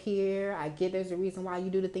you live here. I get there's a reason why you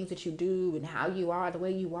do the things that you do and how you are the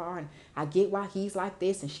way you are. And I get why he's like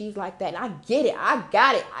this and she's like that. And I get it. I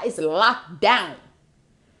got it. It's locked down.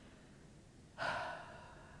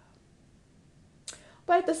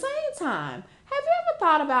 But at the same time, have you ever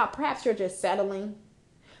thought about perhaps you're just settling?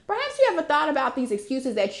 Perhaps you ever thought about these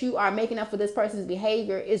excuses that you are making up for this person's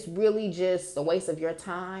behavior is really just a waste of your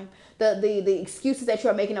time. The excuses that you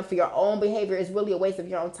are making up for your own behavior is really a waste of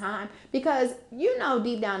your own time because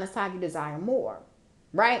deep down inside you desire more,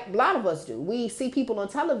 right? A lot of us do. We see people on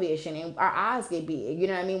television and our eyes get big. You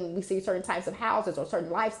know what I mean? When we see certain types of houses or certain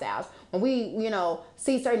lifestyles, when we,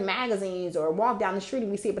 see certain magazines or walk down the street and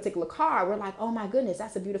we see a particular car, we're like, oh my goodness,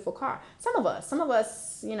 that's a beautiful car. Some of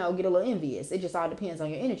us, get a little envious. It just all depends on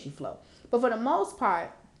your energy flow. But for the most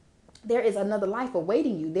part, there is another life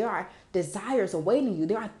awaiting you. There are desires awaiting you.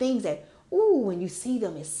 There are things that, when you see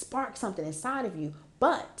them, it sparks something inside of you.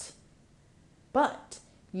 But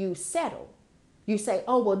you settle. You say,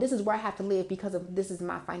 oh, well, this is where I have to live because of this is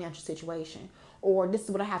my financial situation. Or this is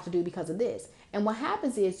what I have to do because of this. And what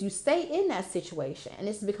happens is you stay in that situation and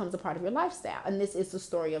this becomes a part of your lifestyle. And this is the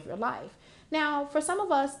story of your life. Now, for some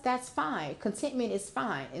of us, that's fine. Contentment is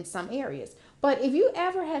fine in some areas. But if you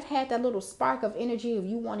ever have had that little spark of energy of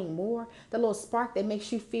you wanting more, the little spark that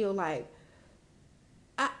makes you feel like,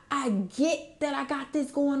 I get that I got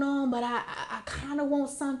this going on, but I kind of want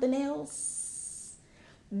something else,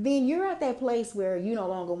 then you're at that place where you no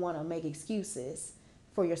longer want to make excuses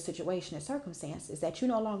for your situation and circumstances, that you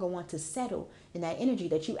no longer want to settle in that energy,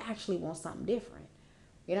 that you actually want something different.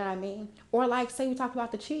 You know what I mean? Or like, say we talked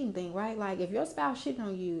about the cheating thing, right? Like if your spouse cheating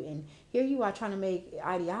on you and here you are trying to make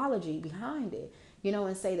ideology behind it,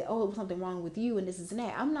 and say that, oh, it was something wrong with you and this is and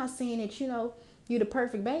that. I'm not saying that, you're the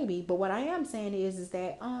perfect baby, but what I am saying is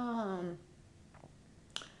that I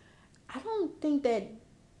don't think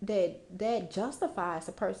that justifies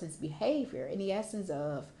a person's behavior in the essence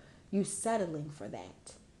of you settling for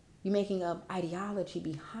that. You making up ideology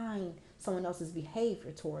behind someone else's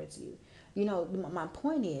behavior towards you. My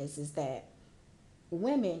point is that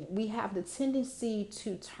women, we have the tendency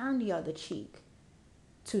to turn the other cheek,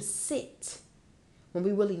 to sit when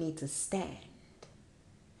we really need to stand.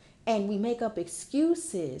 And we make up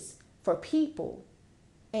excuses for people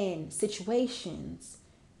and situations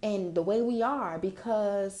and the way we are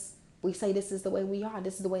because we say this is the way we are.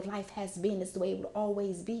 This is the way life has been. This is the way it will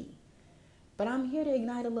always be. But I'm here to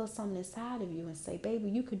ignite a little something inside of you and say, baby,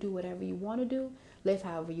 you could do whatever you want to do. Live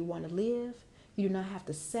however you want to live. You do not have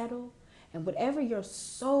to settle. And whatever your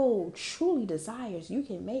soul truly desires, you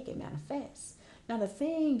can make it manifest. Now, the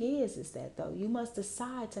thing is that, though, you must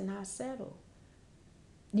decide to not settle.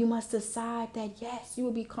 You must decide that, yes, you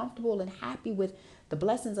will be comfortable and happy with the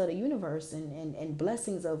blessings of the universe, and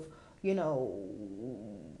blessings of, you know,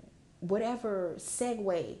 whatever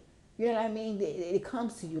segue, you know what I mean, it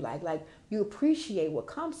comes to you. Like you appreciate what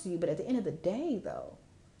comes to you. But at the end of the day, though,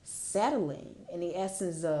 settling in the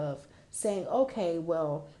essence of saying, okay,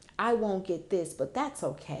 well, I won't get this, but that's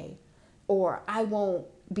okay. Or I won't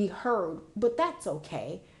be heard, but that's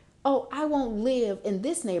okay. Oh, I won't live in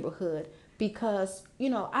this neighborhood because,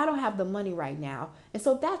 I don't have the money right now. And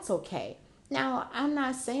so that's okay. Now, I'm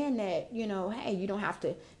not saying that, hey, you don't have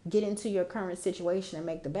to get into your current situation and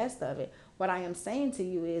make the best of it. What I am saying to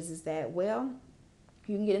you is that, well,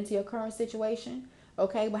 you can get into your current situation,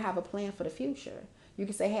 okay, but have a plan for the future. You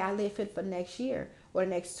can say, hey, I live fit for the next year or the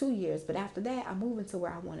next 2 years, but after that, I'm moving to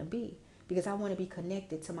where I want to be because I want to be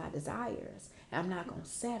connected to my desires. And I'm not going to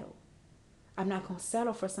settle. I'm not going to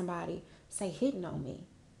settle for somebody, say, hitting on me.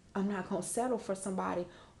 I'm not going to settle for somebody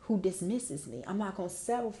who dismisses me. I'm not going to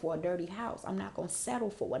settle for a dirty house. I'm not going to settle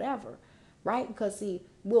for whatever, right? Because, see,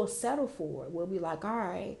 we'll settle for it. We'll be like, all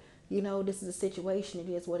right, this is a situation. It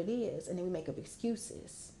is what it is. And then we make up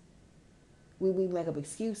excuses. We make up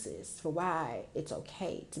excuses for why it's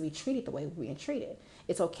okay to be treated the way we're being treated.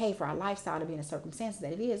 It's okay for our lifestyle to be in the circumstances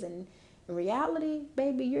that it is. And in reality,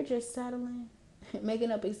 baby, you're just settling,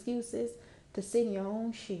 making up excuses to sit in your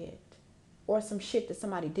own shit or some shit that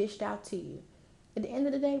somebody dished out to you. At the end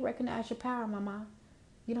of the day, recognize your power, mama.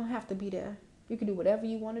 You don't have to be there. You can do whatever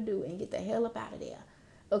you want to do and get the hell up out of there.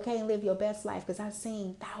 Okay, and live your best life, because I've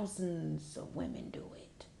seen thousands of women do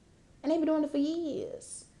it. And they've been doing it for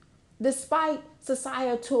years. Despite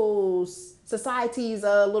society's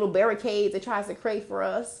little barricades it tries to create for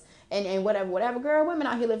us, and whatever, girl, women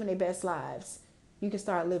out here living their best lives. You can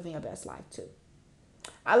start living your best life too.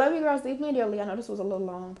 I love you girls deeply and dearly. I know this was a little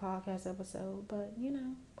long podcast episode, but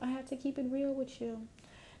I had to keep it real with you.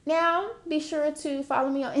 Now, be sure to follow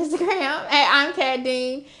me on Instagram at I'm Kat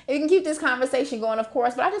Dean. And you can keep this conversation going, of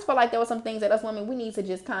course, but I just felt like there were some things that us women, we need to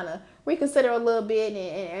just kind of reconsider a little bit,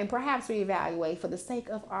 and perhaps reevaluate for the sake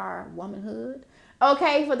of our womanhood,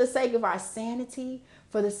 okay, for the sake of our sanity,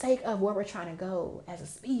 for the sake of where we're trying to go as a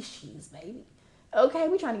species, baby. Okay,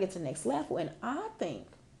 we're trying to get to the next level, and I think,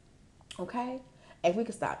 okay, if we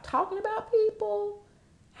could stop talking about people,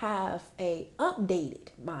 have a updated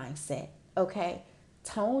mindset, okay,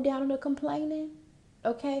 tone down on the complaining,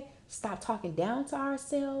 okay, stop talking down to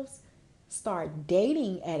ourselves, start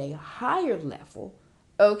dating at a higher level,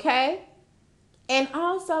 okay, and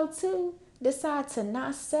also too decide to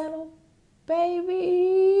not settle,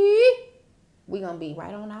 baby, we're gonna be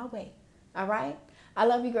right on our way. All right, I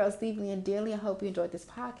love you girls deeply and dearly. I hope you enjoyed this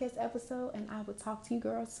podcast episode, and I will talk to you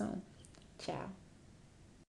girls soon. Ciao.